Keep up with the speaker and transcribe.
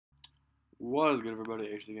What is good, everybody?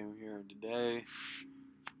 HD Gaming here, and today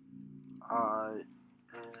I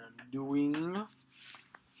am doing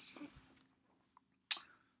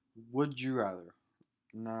Would You Rather.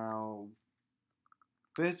 Now,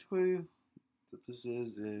 basically, what this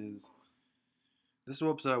is this is a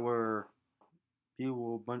website where people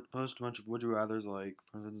will post a bunch of Would You Rathers. Like,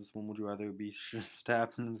 for instance, this one: Would you rather be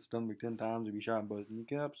stabbed in the stomach 10 times or be shot in both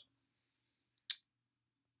kneecaps?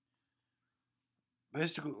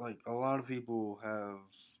 Basically, like, a lot of people have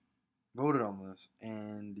voted on this,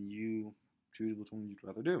 and you choose which one you'd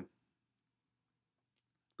rather do.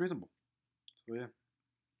 Pretty simple. So, yeah.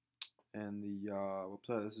 And the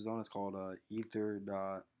website this is on is called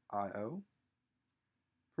ether.io.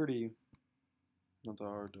 Pretty not that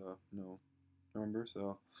hard to remember,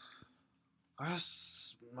 so I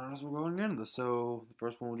guess might as well go into this. So the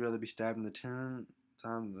first one: would you rather be stabbed in the 10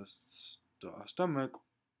 times in the stomach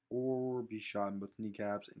or be shot in both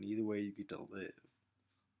kneecaps? And either way, you get to live.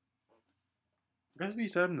 I guess be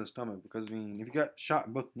stabbed in the stomach because, I mean, if you got shot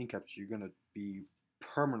in both kneecaps, you're gonna be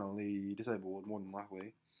permanently disabled more than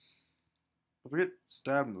likely. If we get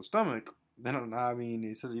stabbed in the stomach, then, I mean,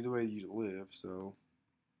 it says either way you live, so,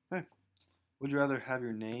 hey. Would you rather have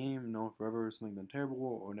your name known forever for something been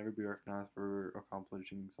terrible, or never be recognized for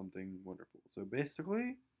accomplishing something wonderful? So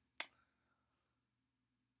basically,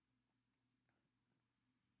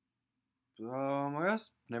 I guess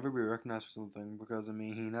never be recognized for something, because, I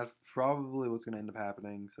mean, that's probably what's going to end up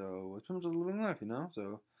happening, so it's pretty much living life,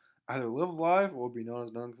 so either live life or be known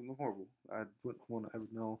as doing something horrible. I wouldn't want to ever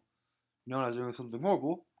know known as doing something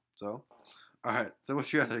horrible, so. Alright, so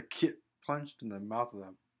would you rather get punched in the mouth with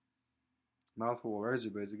a mouthful of razor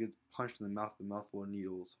blades or get punched in the mouth with a mouthful of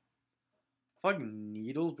needles? I feel like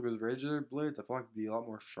needles, because razor blades, I feel like would be a lot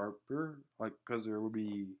more sharper, like, because there would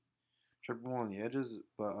be sharper more on the edges,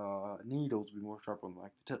 but needles would be more sharp on,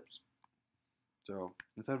 like, the tips. So,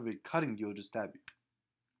 instead of it cutting you, it'll just stab you.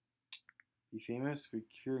 Be famous for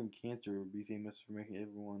curing cancer, or be famous for making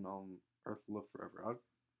everyone on Earth live forever? I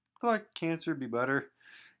feel like cancer would be better,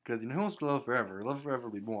 because, who wants to live forever? Live forever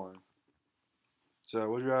would be boring. So,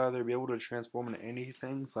 would you rather be able to transform into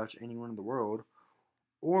anything / anyone in the world,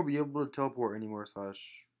 or be able to teleport anywhere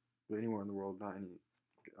 / anywhere in the world? Not any.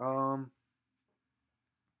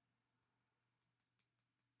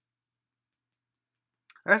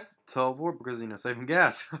 That's teleport because saving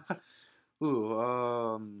gas.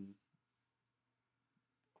 Ooh,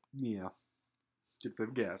 yeah, get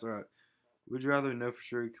some gas. All right. Would you rather know for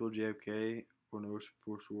sure you killed JFK or know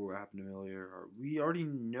for sure what happened to Miller Earhart? We already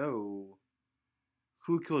know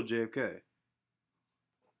who killed JFK.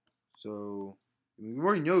 So, we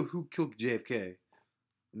already know who killed JFK.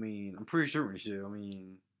 I mean, I'm pretty sure we do. I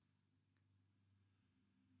mean,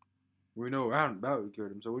 we know around about who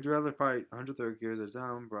killed him. So, would you rather fight 100 third graders at a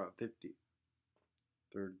time or about 50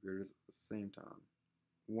 third graders at the same time?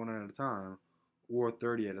 One at a time, or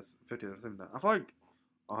 30 at 50 at the same time? I feel like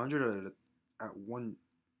 100 at one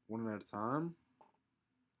at a time.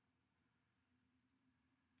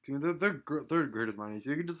 They're third graders, mind you. So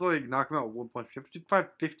you can just knock them out with one punch. If you fight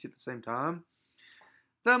 50 at the same time,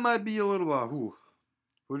 that might be a little ooh.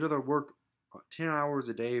 Would you rather work 10 hours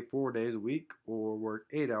a day, 4 days a week, or work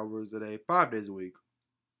 8 hours a day, 5 days a week?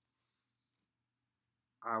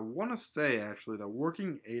 I want to say actually that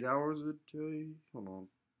working 8 hours a day. Hold on.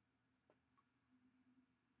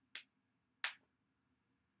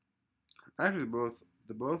 Actually,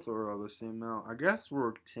 both are the same amount. I guess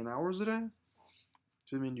work 10 hours a day.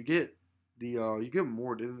 So I mean, you get you get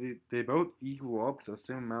more. They both equal up to the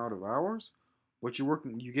same amount of hours, but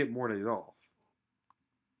you get more days off.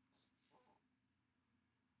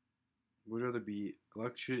 Would you rather be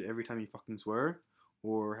electrocuted every time you fucking swear,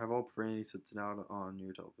 or have all profanity sitting out on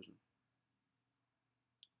your television?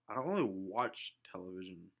 I don't really watch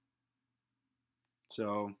television,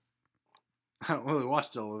 so I don't really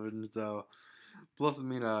watch television. So plus, I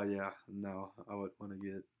mean, yeah, no, I would want to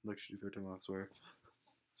get electrocuted every time I swear.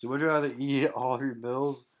 So would you rather eat all of your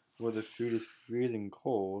meals where the food is freezing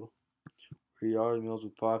cold, or eat all your meals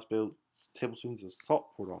with 5 tablespoons of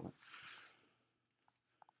salt poured on it?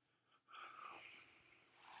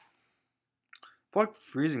 I feel like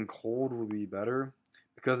freezing cold would be better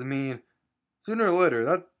because, I mean, sooner or later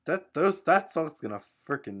that salt's gonna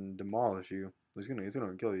freaking demolish you. It's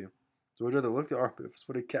gonna kill you. So would you rather lick the armpit of a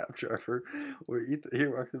sweaty cab driver or eat the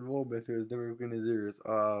earwax of an old man who has never cleaned his ears?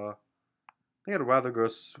 I think I'd rather go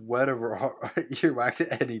sweat over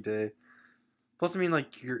earwax any day. Plus, I mean,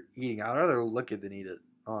 like, you're eating. I'd rather lick it than eat it,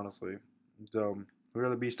 honestly. So, would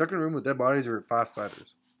rather be stuck in a room with dead bodies or fast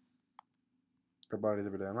spiders? Dead bodies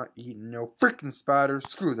every day. I'm not eating no freaking spiders.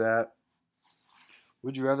 Screw that.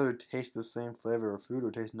 Would you rather taste the same flavor of food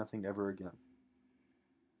or taste nothing ever again?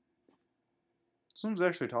 This one's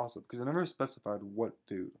actually a toss-up because I never specified what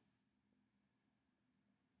food.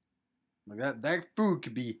 Like that food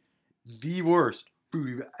could be the worst food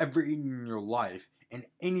you've ever eaten in your life, and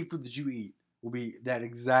any food that you eat will be that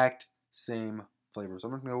exact same flavor. So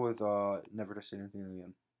I'm gonna go with never taste anything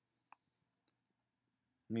again.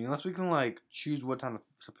 I mean, unless we can like choose what type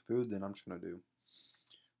of food, then I'm just gonna do.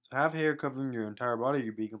 So have hair covering your entire body,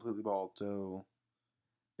 you be completely bald. So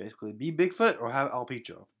basically, be Bigfoot or have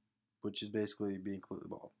alopecia, which is basically being completely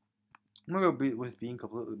bald. I'm gonna go with being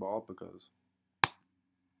completely bald because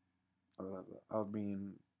I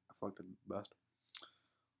mean, I feel like the best.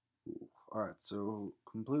 Alright, so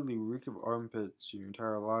completely reek of armpits your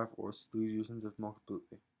entire life or lose your sense of smell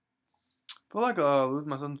completely. I feel like lose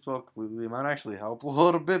my sense of smell completely might actually help a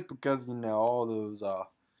little bit because all those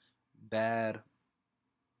bad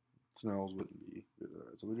smells wouldn't be good.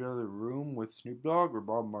 Alright, so would you rather room with Snoop Dogg or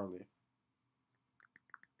Bob Marley?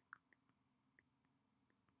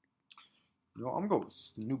 I'm going with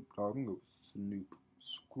Snoop Dogg. I'm going with Snoop.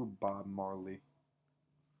 Screw Bob Marley.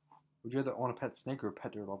 Would you rather own a pet snake or a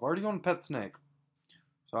pet turtle? I've already owned a pet snake,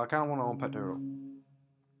 so I kind of want to own a pet turtle.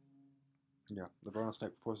 Yeah, I've owned a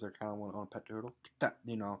snake before, so I kind of want to own a pet turtle. Get that,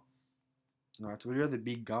 Alright, so would you rather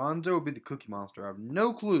be Gonzo or be the Cookie Monster? I have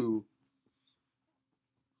no clue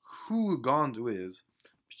who Gonzo is.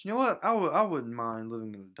 But you know what? I wouldn't mind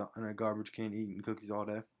living in a garbage can eating cookies all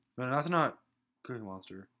day. But that's not Cookie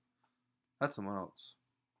Monster. That's someone else.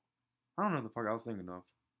 I don't know what the fuck I was thinking of.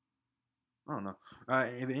 I don't know.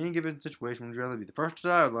 If in any given situation, would you rather be the first to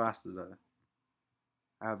die or the last to die?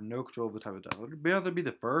 I have no control of the type of death. Would you rather be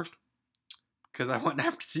the first? Because I wouldn't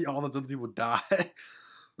have to see all those other people die.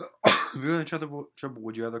 If you're in trouble,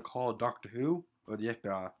 would you rather call Doctor Who or the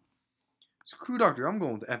FBI? Screw Doctor. I'm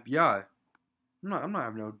going with the FBI. I'm not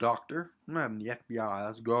having no doctor. I'm not having the FBI.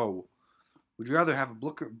 Let's go. Would you rather have a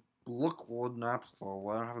Brooklyn accent?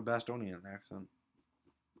 Well, I don't have a Bostonian accent.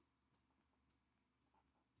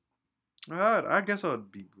 I guess I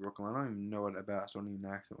would be Brooklyn. I don't even know what a Bostonian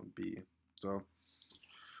accent would be. So,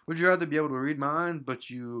 would you rather be able to read minds, but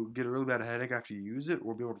you get a really bad headache after you use it,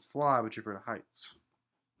 or be able to fly, but you're afraid of heights?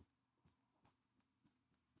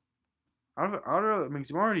 I mean,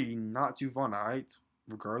 'cause I'm already not too fond of heights,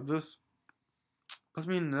 regardless. Plus, I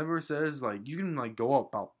mean, it never says, like, you can, like, go up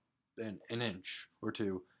about an inch or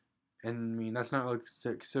two. And, I mean, that's not, like,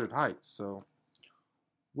 considered heights. So,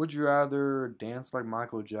 would you rather dance like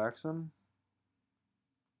Michael Jackson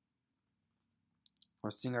or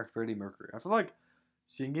sing like Freddie Mercury? I feel like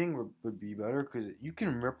singing would be better because you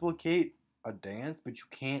can replicate a dance, but you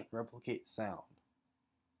can't replicate sound.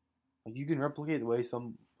 Like, you can replicate the way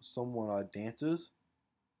someone dances.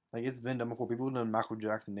 Like, it's been done before. People have done Michael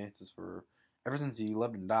Jackson dances for ever since he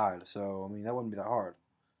lived and died. So, I mean, that wouldn't be that hard.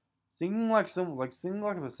 Singing like singing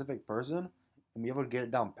like a specific person and be able to get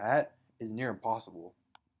it down pat is near impossible.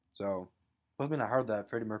 So, I mean, I heard that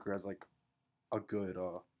Freddie Mercury has like a good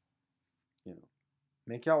you know,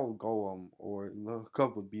 make out Golem or look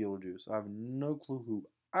up with Beetlejuice. I have no clue who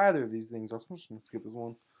either of these things are. So I'm just gonna skip this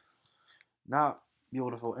one. Not be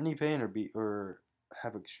able to feel any pain or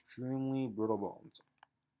have extremely brittle bones.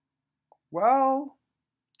 Well,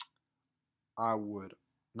 I would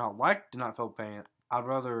not like to not feel pain. I'd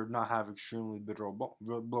rather not have extremely brittle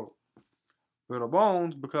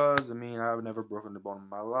bones because I mean I've never broken a bone in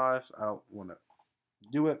my life. I don't want to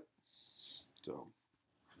do it. So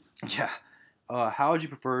yeah. How would you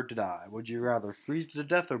prefer to die? Would you rather freeze to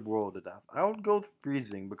death or boil to death? I would go with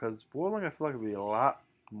freezing because boiling I feel like would be a lot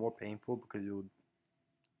more painful because you would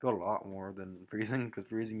feel a lot more than freezing because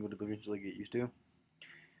freezing you would eventually get used to.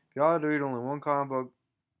 If you had to read only one comic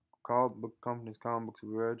book company's comic books,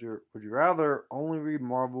 would you rather only read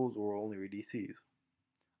Marvels or only read DC's?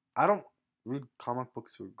 I don't read comic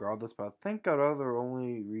books regardless, but I think I'd rather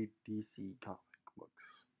only read DC comic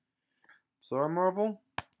books. Sorry, Marvel.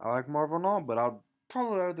 I like Marvel and all, but I'd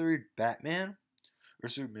probably rather read Batman or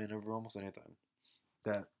Superman over almost anything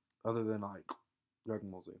that other than like Dragon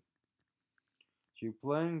Ball Z. So you're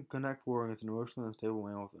playing Connect Four against an emotionally unstable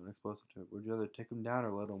man with an explosive tip. Would you rather take him down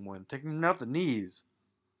or let him win? Take him down at the knees.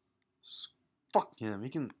 Fuck him. He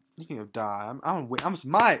can die.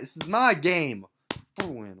 This is my game. For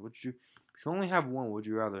win. If you only have one, would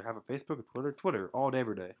you rather have a Facebook or Twitter? Twitter all day,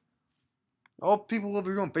 every day. All people love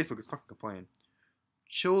you on Facebook is fucking complaining.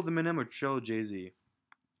 Chill the Eminem or chill Jay-Z?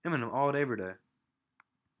 Eminem all day, every day.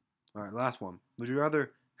 Alright, last one. Would you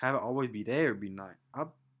rather have it always be day or be night? I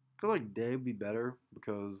feel like day would be better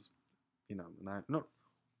because, night. No,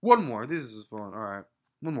 one more. This is fun. Alright,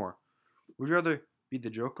 one more. Would you rather be the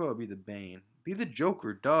Joker or be the Bane? Be the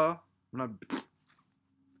Joker, duh. I'm not.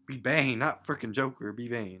 Be Bane, not freaking Joker. Be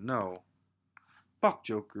Bane. No. Fuck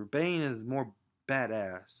Joker. Bane is more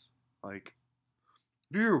badass. Like,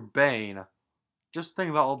 if you're Bane, just think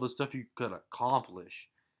about all the stuff you could accomplish.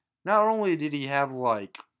 Not only did he have,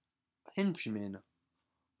 like, henchmen,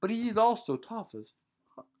 but he's also tough as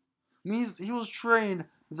fuck. I mean, he was trained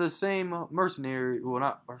with the same mercenary. Well,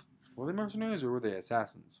 not. Were they mercenaries or were they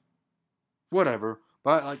assassins? Whatever.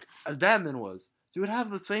 But, like, as Batman was. So he would have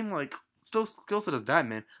the same, like, still skill set as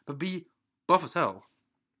Batman, but be buff as hell.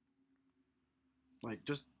 Like,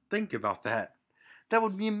 just think about that. That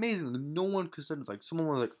would be amazing. No one could say, like, someone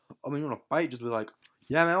was like, I mean, you want to fight? Just be like,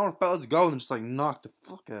 yeah, man, I want to fight, let's go. And just, like, knock the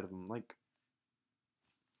fuck out of him. Like,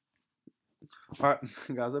 alright,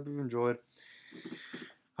 guys, I hope you've enjoyed.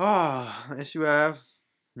 Yes, you have.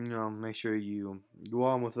 You know, make sure you go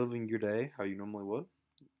on with living your day how you normally would.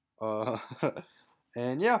 Uh,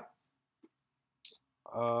 and yeah.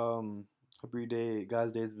 Hope your day,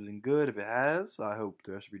 guys' day has been good. If it has, I hope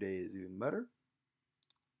the rest of your day is even better.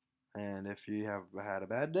 And if you have had a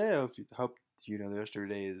bad day, I hope you know the rest of your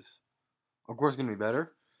day is, of course, going to be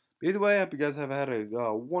better. But either way, I hope you guys have had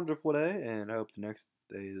a wonderful day, and I hope the next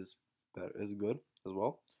day is better, is good as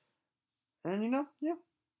well. And you know, yeah.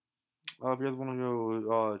 If you guys want to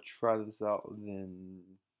go try this out, then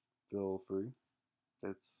feel free.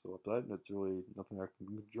 It's so upside. That's really nothing I can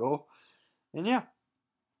control. And yeah.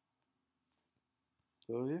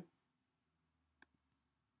 So yeah.